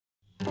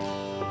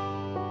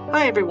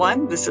Hi,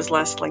 everyone. This is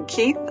Leslie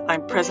Keith.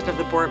 I'm president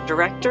of the board of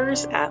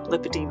directors at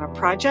Lipedema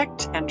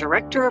Project and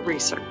director of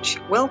research.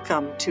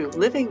 Welcome to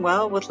Living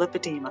Well with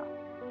Lipedema.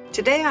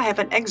 Today, I have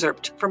an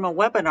excerpt from a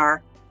webinar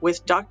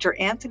with Dr.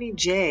 Anthony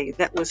J.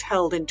 that was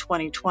held in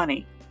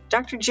 2020.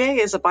 Dr. J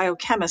is a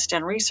biochemist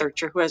and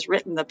researcher who has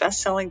written the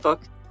best-selling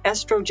book,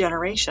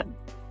 Estrogeneration.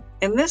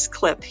 In this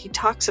clip, he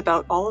talks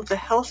about all of the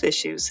health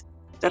issues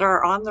that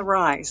are on the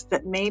rise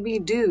that may be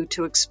due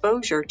to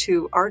exposure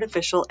to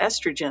artificial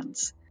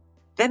estrogens.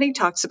 Then he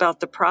talks about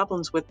the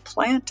problems with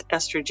plant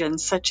estrogens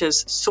such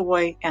as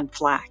soy and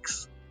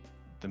flax.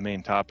 The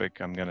main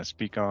topic I'm going to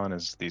speak on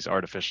is these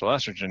artificial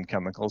estrogen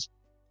chemicals.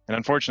 And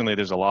unfortunately,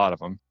 there's a lot of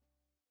them.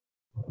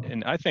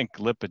 And I think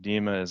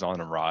lipedema is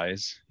on a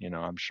rise.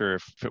 I'm sure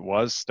if it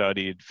was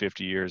studied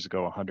 50 years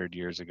ago, 100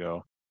 years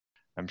ago,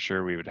 I'm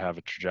sure we would have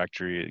a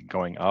trajectory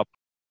going up.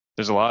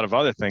 There's a lot of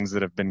other things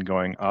that have been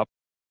going up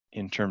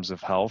in terms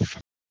of health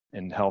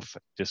and health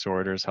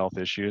disorders, health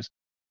issues.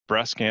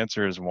 Breast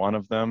cancer is one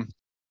of them.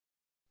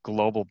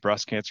 Global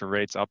breast cancer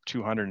rates up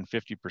 250%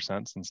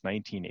 since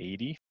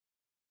 1980.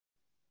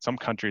 Some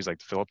countries like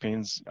the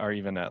Philippines are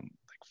even at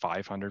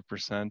like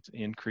 500%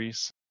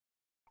 increase.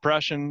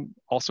 Depression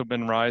also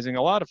been rising,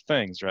 a lot of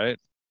things, right?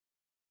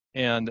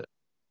 And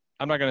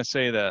I'm not going to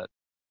say that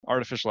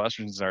artificial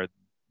estrogens are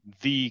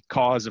the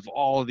cause of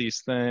all of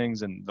these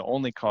things and the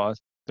only cause.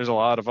 There's a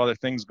lot of other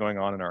things going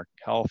on in our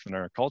health and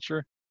our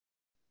culture,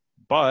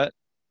 but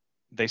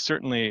they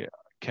certainly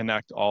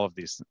connect all of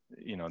these,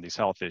 these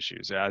health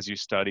issues. As you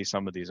study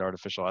some of these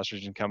artificial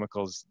estrogen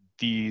chemicals,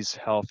 these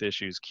health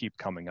issues keep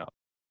coming up.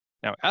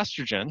 Now,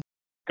 estrogen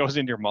goes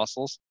into your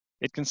muscles.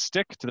 It can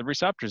stick to the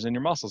receptors in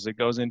your muscles. It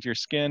goes into your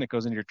skin, it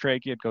goes into your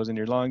trachea, it goes into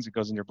your lungs, it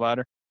goes in your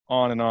bladder,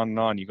 on and on and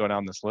on. You go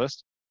down this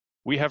list.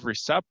 We have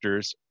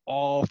receptors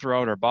all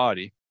throughout our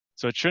body.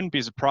 So it shouldn't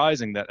be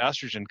surprising that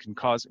estrogen can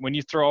cause, when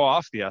you throw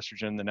off the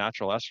estrogen, the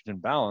natural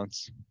estrogen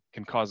balance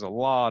can cause a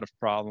lot of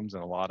problems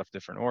in a lot of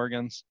different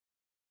organs.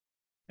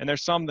 And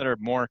there's some that are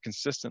more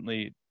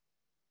consistently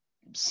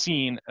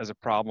seen as a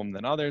problem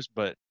than others,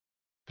 but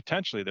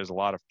potentially there's a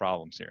lot of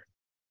problems here.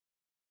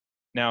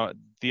 Now,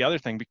 the other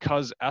thing,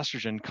 because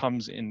estrogen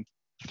comes in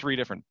 3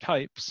 different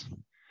types,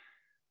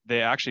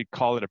 they actually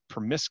call it a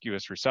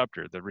promiscuous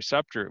receptor. The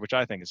receptor, which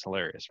I think is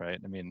hilarious, right?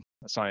 I mean,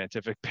 a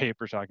scientific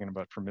paper talking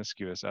about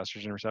promiscuous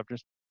estrogen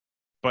receptors.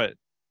 But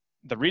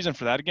the reason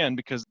for that, again,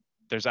 because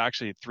there's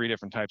actually 3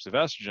 different types of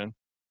estrogen.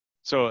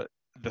 So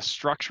the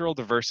structural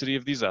diversity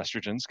of these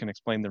estrogens can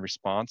explain the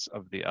response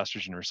of the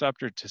estrogen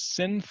receptor to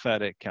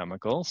synthetic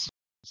chemicals,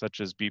 such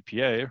as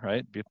BPA,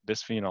 right?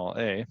 Bisphenol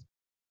A,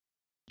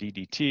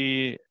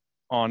 DDT,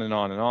 on and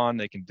on and on.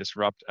 They can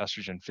disrupt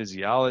estrogen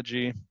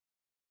physiology.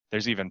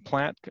 There's even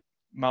plant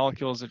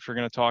molecules that we're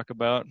going to talk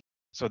about.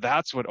 So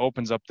that's what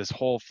opens up this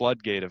whole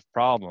floodgate of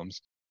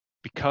problems,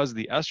 because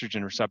the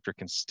estrogen receptor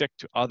can stick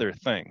to other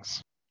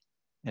things.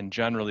 And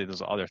generally,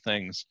 those other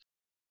things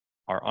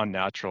are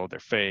unnatural, they're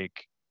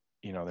fake,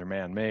 they're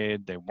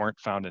man-made, they weren't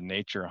found in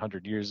nature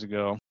 100 years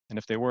ago. And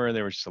if they were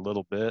just a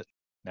little bit.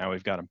 Now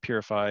we've got them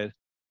purified,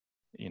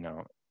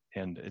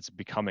 and it's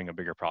becoming a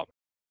bigger problem.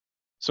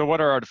 So what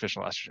are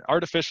artificial estrogens?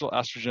 Artificial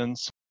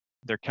estrogens,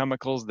 they're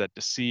chemicals that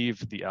deceive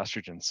the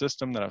estrogen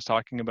system that I was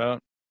talking about.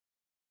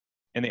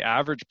 And the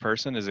average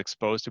person is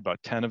exposed to about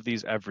 10 of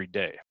these every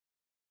day.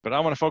 But I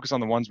want to focus on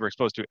the ones we're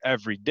exposed to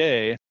every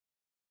day,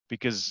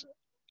 because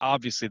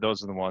obviously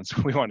those are the ones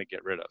we want to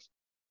get rid of.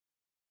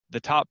 The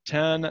top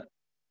 10,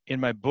 in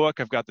my book,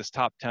 I've got this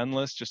top 10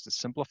 list just to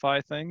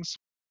simplify things.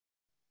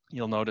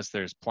 You'll notice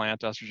there's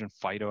plant estrogen,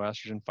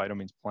 phytoestrogen. Phyto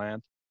means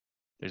plant.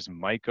 There's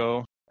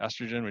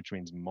mycoestrogen, which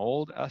means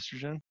mold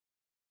estrogen.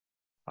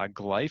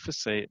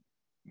 Glyphosate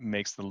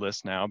makes the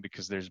list now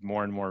because there's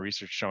more and more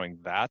research showing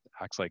that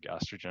acts like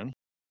estrogen.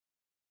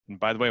 And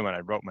by the way, when I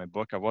wrote my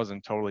book, I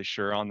wasn't totally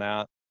sure on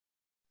that.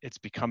 It's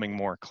becoming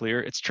more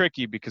clear. It's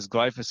tricky because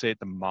glyphosate,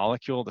 the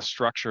molecule, the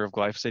structure of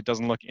glyphosate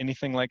doesn't look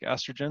anything like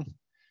estrogen.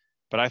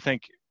 But I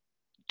think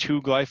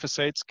 2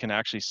 glyphosates can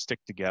actually stick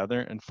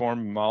together and form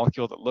a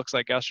molecule that looks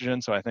like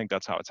estrogen. So I think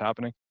that's how it's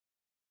happening.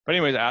 But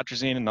anyways,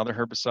 atrazine, another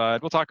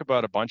herbicide. We'll talk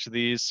about a bunch of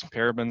these: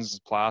 parabens,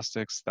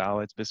 plastics,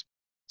 phthalates,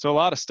 so a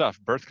lot of stuff.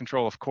 Birth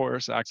control, of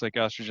course, acts like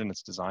estrogen.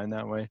 It's designed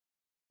that way.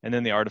 And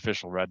then the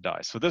artificial red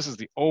dye. So this is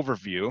the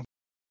overview.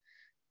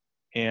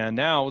 And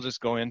now we'll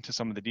just go into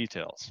some of the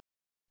details.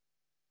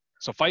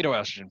 So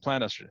phytoestrogen,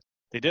 plant estrogen.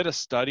 They did a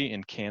study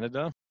in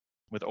Canada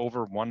with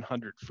over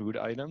 100 food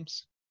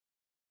items.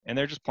 And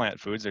they're just plant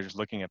foods. They're just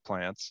looking at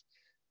plants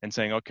and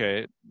saying,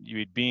 okay, you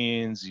eat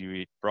beans, you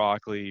eat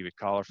broccoli, you eat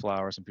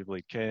cauliflower, some people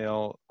eat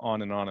kale,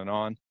 on and on and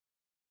on.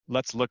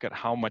 Let's look at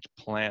how much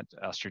plant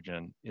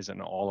estrogen is in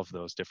all of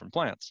those different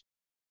plants.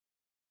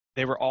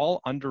 They were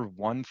all under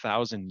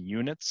 1,000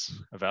 units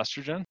of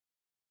estrogen,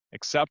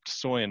 except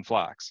soy and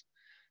flax.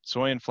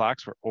 Soy and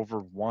flax were over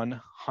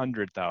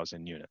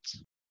 100,000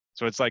 units.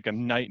 So it's like a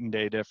night and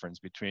day difference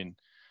between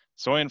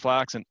soy and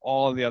flax and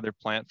all of the other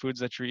plant foods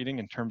that you're eating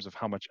in terms of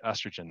how much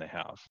estrogen they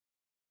have.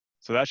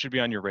 So that should be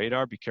on your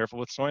radar. Be careful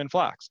with soy and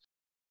flax.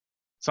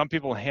 Some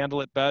people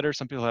handle it better.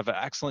 Some people have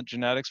excellent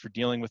genetics for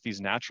dealing with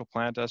these natural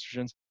plant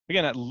estrogens.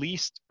 Again, at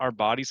least our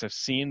bodies have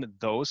seen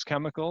those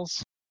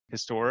chemicals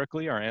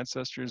historically. Our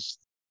ancestors,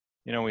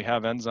 we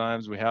have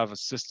enzymes, we have a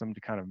system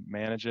to kind of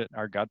manage it.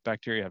 Our gut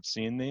bacteria have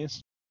seen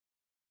these.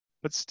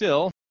 But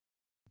still,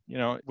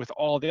 with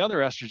all the other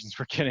estrogens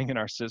we're getting in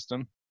our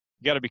system,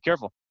 you got to be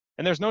careful.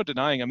 And there's no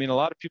denying, a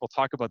lot of people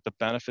talk about the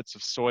benefits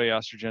of soy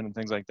estrogen and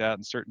things like that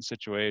in certain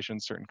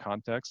situations, certain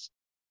contexts,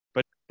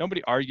 but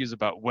nobody argues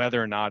about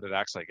whether or not it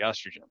acts like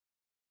estrogen.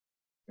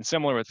 And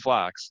similar with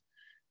flax,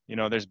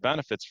 there's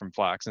benefits from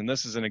flax. And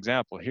this is an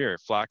example here.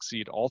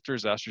 Flaxseed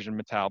alters estrogen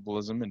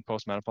metabolism in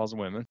postmenopausal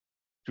women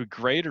to a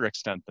greater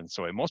extent than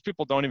soy. Most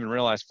people don't even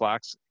realize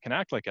flax can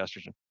act like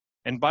estrogen.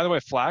 And by the way,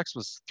 flax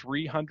was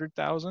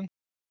 300,000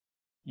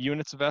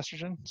 units of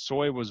estrogen.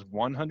 Soy was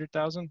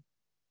 100,000.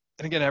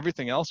 And again,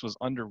 everything else was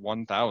under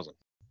 1,000.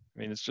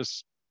 It's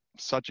just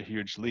such a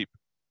huge leap.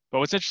 But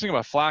what's interesting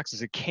about flax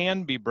is it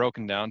can be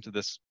broken down to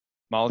this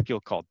molecule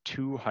called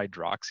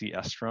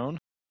 2-hydroxyestrone.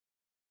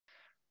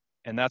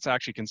 And that's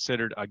actually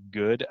considered a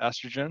good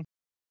estrogen.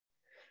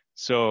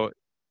 So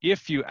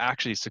if you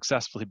actually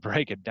successfully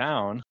break it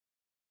down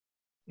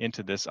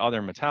into this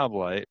other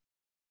metabolite,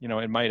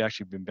 it might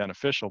actually be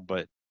beneficial,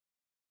 but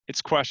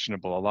it's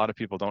questionable. A lot of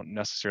people don't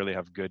necessarily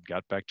have good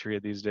gut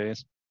bacteria these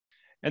days.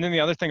 And then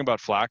the other thing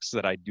about flax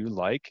that I do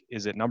like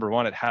is that, number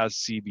one, it has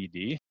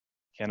CBD,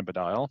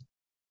 cannabidiol.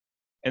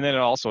 And then it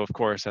also, of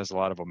course, has a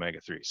lot of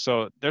omega-3.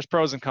 So there's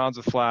pros and cons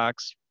with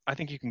flax. I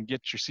think you can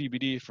get your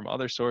CBD from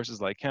other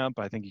sources like hemp.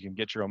 I think you can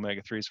get your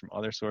omega-3s from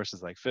other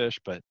sources like fish.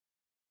 But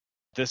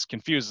this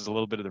confuses a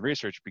little bit of the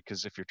research,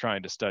 because if you're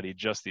trying to study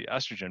just the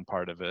estrogen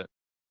part of it,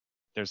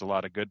 there's a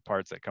lot of good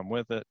parts that come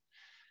with it.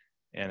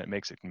 And it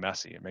makes it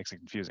messy. It makes it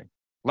confusing.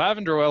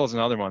 Lavender oil is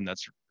another one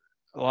that's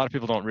a lot of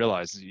people don't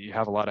realize. You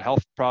have a lot of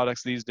health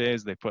products these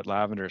days. They put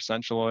lavender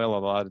essential oil. A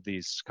lot of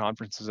these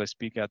conferences I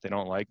speak at, they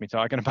don't like me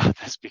talking about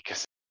this,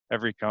 because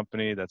every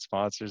company that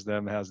sponsors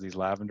them has these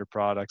lavender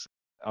products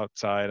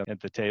outside at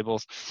the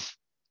tables.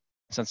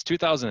 Since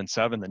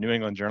 2007, the New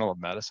England Journal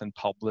of Medicine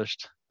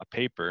published a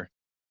paper.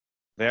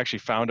 They actually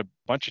found a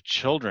bunch of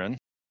children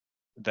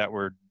that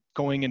were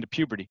going into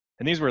puberty.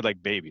 And these were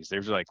like babies. They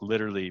were like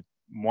literally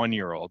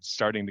 1-year-olds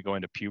starting to go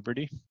into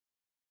puberty.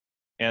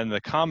 And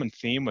the common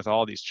theme with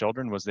all these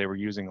children was they were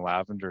using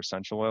lavender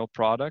essential oil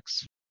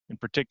products, in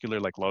particular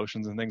like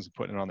lotions and things, and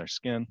putting it on their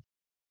skin.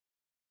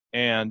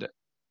 And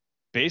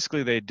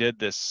basically they did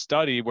this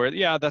study where,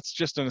 that's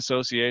just an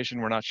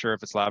association. We're not sure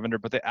if it's lavender,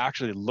 but they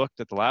actually looked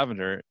at the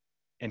lavender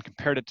and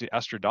compared it to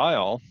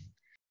estradiol.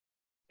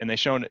 And they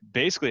shown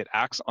basically it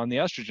acts on the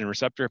estrogen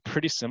receptor at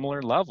pretty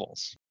similar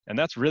levels. And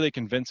that's really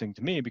convincing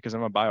to me, because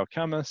I'm a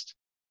biochemist.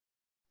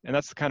 And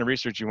that's the kind of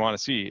research you want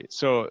to see.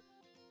 So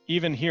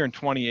even here in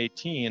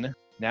 2018,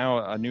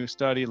 now a new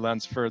study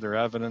lends further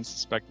evidence,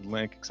 suspected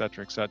link, et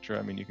cetera, et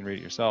cetera. You can read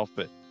it yourself,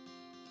 but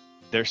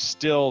they're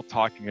still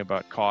talking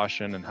about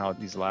caution and how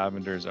these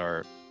lavenders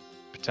are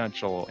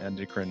potential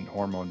endocrine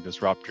hormone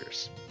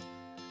disruptors.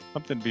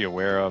 Something to be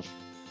aware of.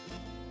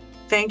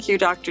 Thank you,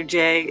 Dr.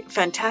 J.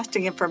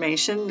 Fantastic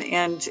information,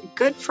 and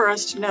good for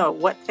us to know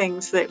what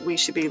things that we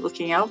should be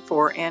looking out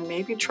for and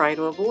maybe try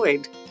to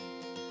avoid.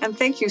 And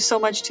thank you so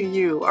much to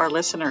you, our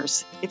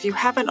listeners. If you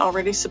haven't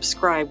already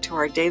subscribed to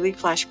our daily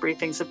flash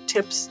briefings of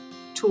tips,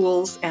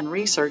 tools, and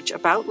research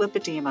about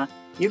lipedema,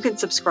 you can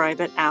subscribe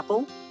at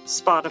Apple,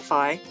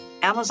 Spotify,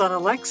 Amazon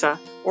Alexa,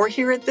 or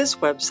here at this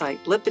website,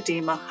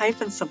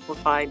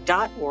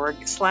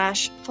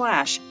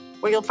 lipedema-simplified.org/flash,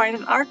 where you'll find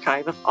an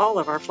archive of all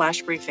of our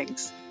flash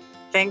briefings.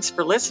 Thanks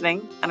for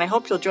listening, and I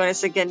hope you'll join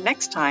us again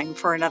next time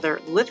for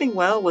another Living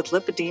Well with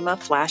Lipedema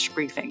flash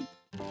briefing.